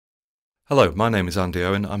Hello, my name is Andy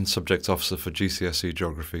Owen. I'm the Subject Officer for GCSE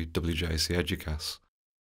Geography, WJC Eduqas.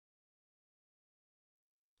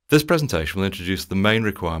 This presentation will introduce the main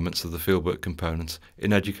requirements of the Fieldwork component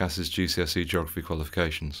in Eduqas's GCSE Geography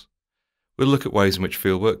qualifications. We'll look at ways in which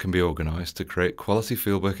fieldwork can be organised to create quality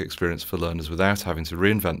fieldwork experience for learners without having to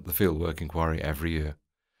reinvent the fieldwork inquiry every year.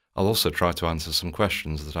 I'll also try to answer some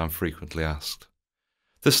questions that I'm frequently asked.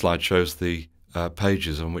 This slide shows the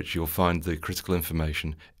pages on which you'll find the critical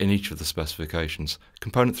information in each of the specifications.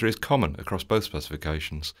 Component 3 is common across both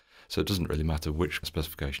specifications, so it doesn't really matter which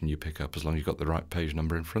specification you pick up as long as you've got the right page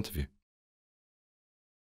number in front of you.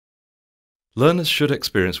 Learners should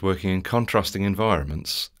experience working in contrasting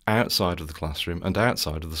environments outside of the classroom and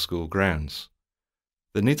outside of the school grounds.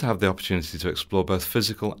 They need to have the opportunity to explore both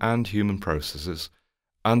physical and human processes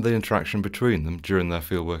and the interaction between them during their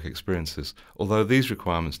fieldwork experiences, although these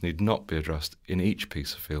requirements need not be addressed in each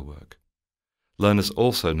piece of fieldwork. Learners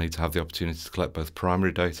also need to have the opportunity to collect both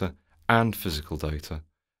primary data and physical data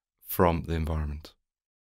from the environment.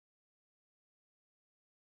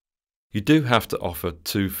 You do have to offer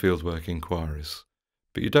 2 fieldwork inquiries,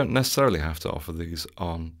 but you don't necessarily have to offer these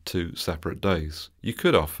on 2 separate days. You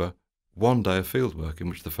could offer 1 day of fieldwork in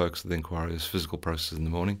which the focus of the inquiry is physical processes in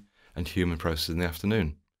the morning and human processes in the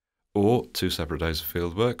afternoon, or 2 separate days of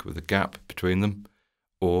fieldwork with a gap between them,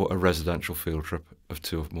 or a residential field trip of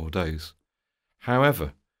 2 or more days.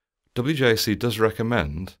 However, WJC does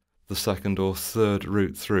recommend the second or third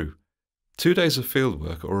route through. 2 days of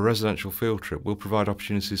fieldwork or a residential field trip will provide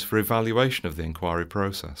opportunities for evaluation of the inquiry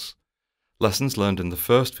process. Lessons learned in the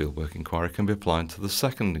first fieldwork inquiry can be applied to the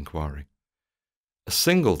second inquiry. A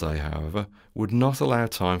single day, however, would not allow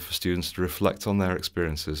time for students to reflect on their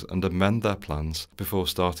experiences and amend their plans before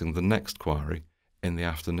starting the next inquiry in the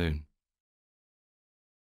afternoon.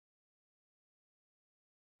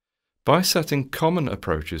 By setting common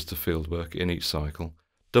approaches to fieldwork in each cycle,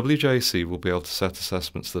 WJC will be able to set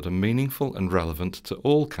assessments that are meaningful and relevant to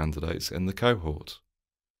all candidates in the cohort.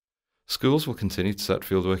 Schools will continue to set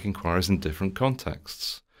fieldwork inquiries in different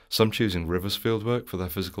contexts, some choosing rivers fieldwork for their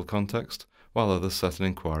physical context, while others set an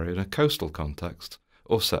inquiry in a coastal context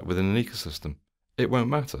or set within an ecosystem. It won't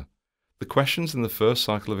matter. The questions in the first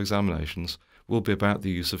cycle of examinations will be about the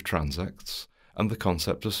use of transects and the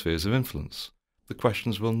concept of spheres of influence. The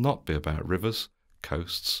questions will not be about rivers,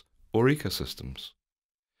 coasts, or ecosystems.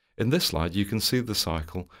 In this slide, you can see the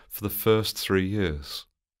cycle for the first 3 years.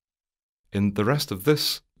 In the rest of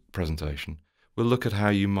this presentation, we'll look at how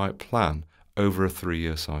you might plan over a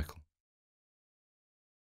 3-year cycle.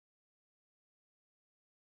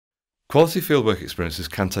 Quality fieldwork experiences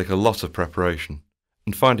can take a lot of preparation,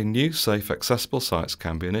 and finding new, safe, accessible sites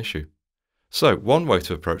can be an issue. So, one way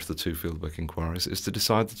to approach the 2 fieldwork inquiries is to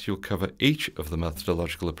decide that you'll cover each of the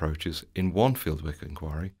methodological approaches in one fieldwork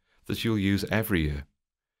inquiry that you'll use every year.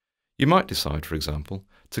 You might decide, for example,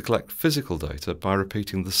 to collect physical data by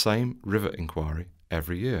repeating the same river inquiry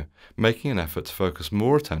every year, making an effort to focus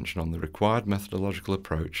more attention on the required methodological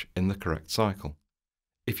approach in the correct cycle.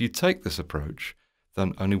 If you take this approach,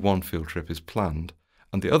 then only 1 field trip is planned,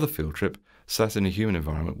 and the other field trip, set in a human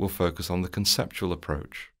environment, will focus on the conceptual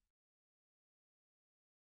approach.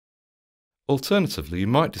 Alternatively, you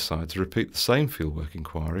might decide to repeat the same fieldwork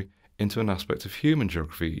inquiry into an aspect of human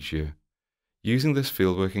geography each year, using this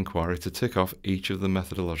fieldwork inquiry to tick off each of the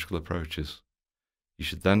methodological approaches. You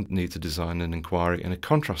should then need to design an inquiry in a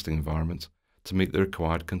contrasting environment to meet the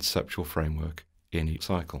required conceptual framework in each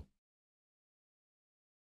cycle.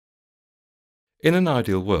 In an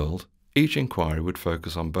ideal world, each inquiry would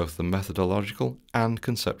focus on both the methodological and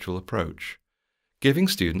conceptual approach, giving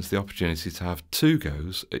students the opportunity to have 2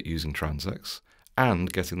 goes at using transects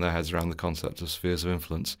and getting their heads around the concept of spheres of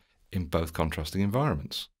influence in both contrasting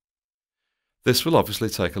environments. This will obviously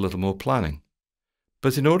take a little more planning,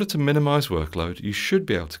 but in order to minimise workload, you should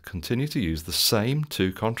be able to continue to use the same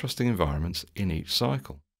 2 contrasting environments in each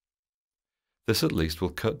cycle. This at least will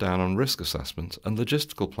cut down on risk assessment and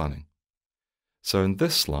logistical planning. So in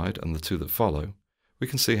this slide and the 2 that follow, we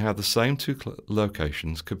can see how the same 2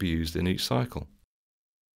 locations could be used in each cycle.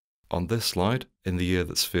 On this slide, in the year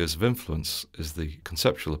that spheres of influence is the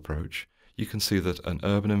conceptual approach, you can see that an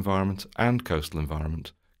urban environment and coastal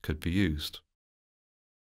environment could be used.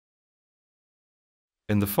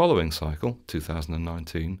 In the following cycle,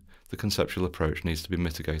 2019, the conceptual approach needs to be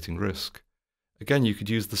mitigating risk. Again, you could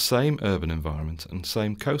use the same urban environment and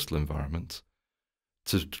same coastal environment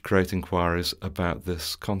to create inquiries about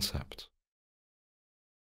this concept.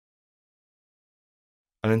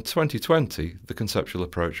 And in 2020, the conceptual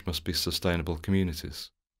approach must be sustainable communities.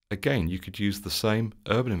 Again, you could use the same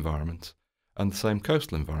urban environment and the same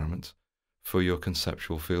coastal environment for your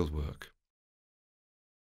conceptual fieldwork.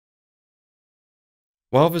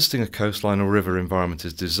 While visiting a coastline or river environment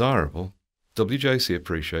is desirable, WJC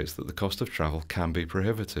appreciates that the cost of travel can be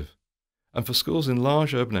prohibitive. And for schools in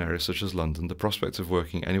large urban areas such as London, the prospect of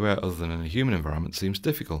working anywhere other than in a human environment seems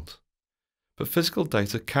difficult. But physical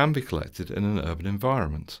data can be collected in an urban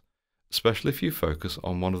environment, especially if you focus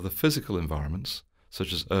on one of the physical environments,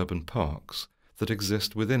 such as urban parks, that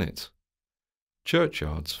exist within it.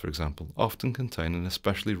 Churchyards, for example, often contain an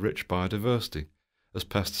especially rich biodiversity, as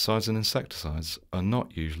pesticides and insecticides are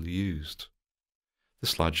not usually used.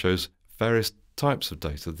 This slide shows various types of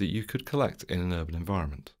data that you could collect in an urban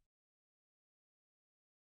environment.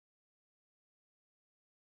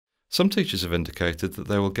 Some teachers have indicated that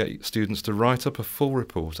they will get students to write up a full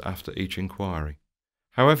report after each inquiry.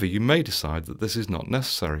 However, you may decide that this is not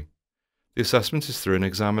necessary. The assessment is through an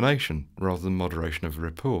examination rather than moderation of a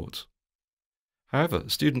report. However,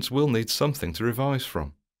 students will need something to revise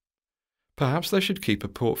from. Perhaps they should keep a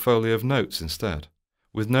portfolio of notes instead,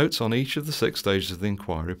 with notes on each of the 6 stages of the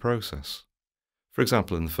inquiry process. For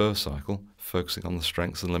example, in the first cycle, focusing on the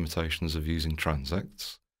strengths and limitations of using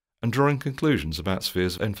transects, and drawing conclusions about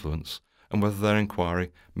spheres of influence and whether their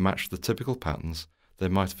inquiry matched the typical patterns they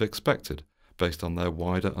might have expected based on their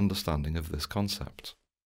wider understanding of this concept.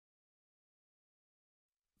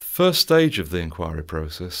 The first stage of the inquiry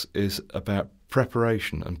process is about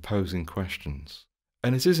preparation and posing questions,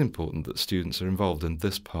 and it is important that students are involved in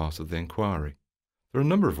this part of the inquiry. There are a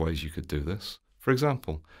number of ways you could do this. For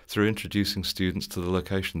example, through introducing students to the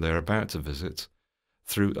location they are about to visit,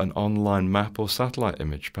 through an online map or satellite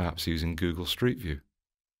image, perhaps using Google Street View.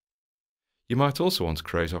 You might also want to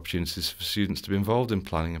create opportunities for students to be involved in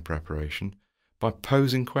planning and preparation by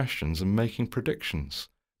posing questions and making predictions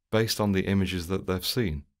based on the images that they've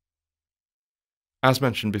seen. As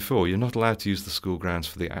mentioned before, you're not allowed to use the school grounds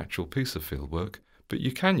for the actual piece of fieldwork, but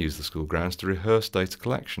you can use the school grounds to rehearse data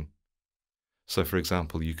collection. So, for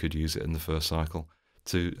example, you could use it in the first cycle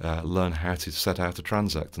to learn how to set out a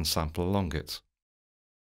transect and sample along it.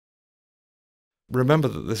 Remember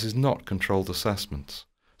that this is not controlled assessment,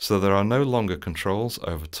 so there are no longer controls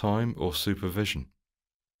over time or supervision.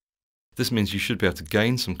 This means you should be able to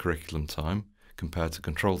gain some curriculum time compared to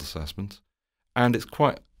controlled assessment, and it's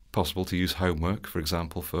quite possible to use homework, for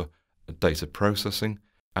example, for data processing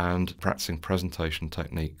and practicing presentation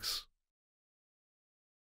techniques.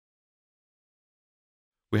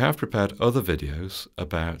 We have prepared other videos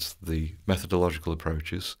about the methodological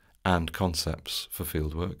approaches and concepts for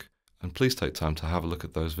fieldwork, and please take time to have a look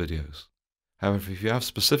at those videos. However, if you have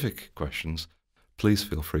specific questions, please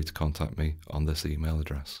feel free to contact me on this email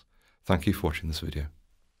address. Thank you for watching this video.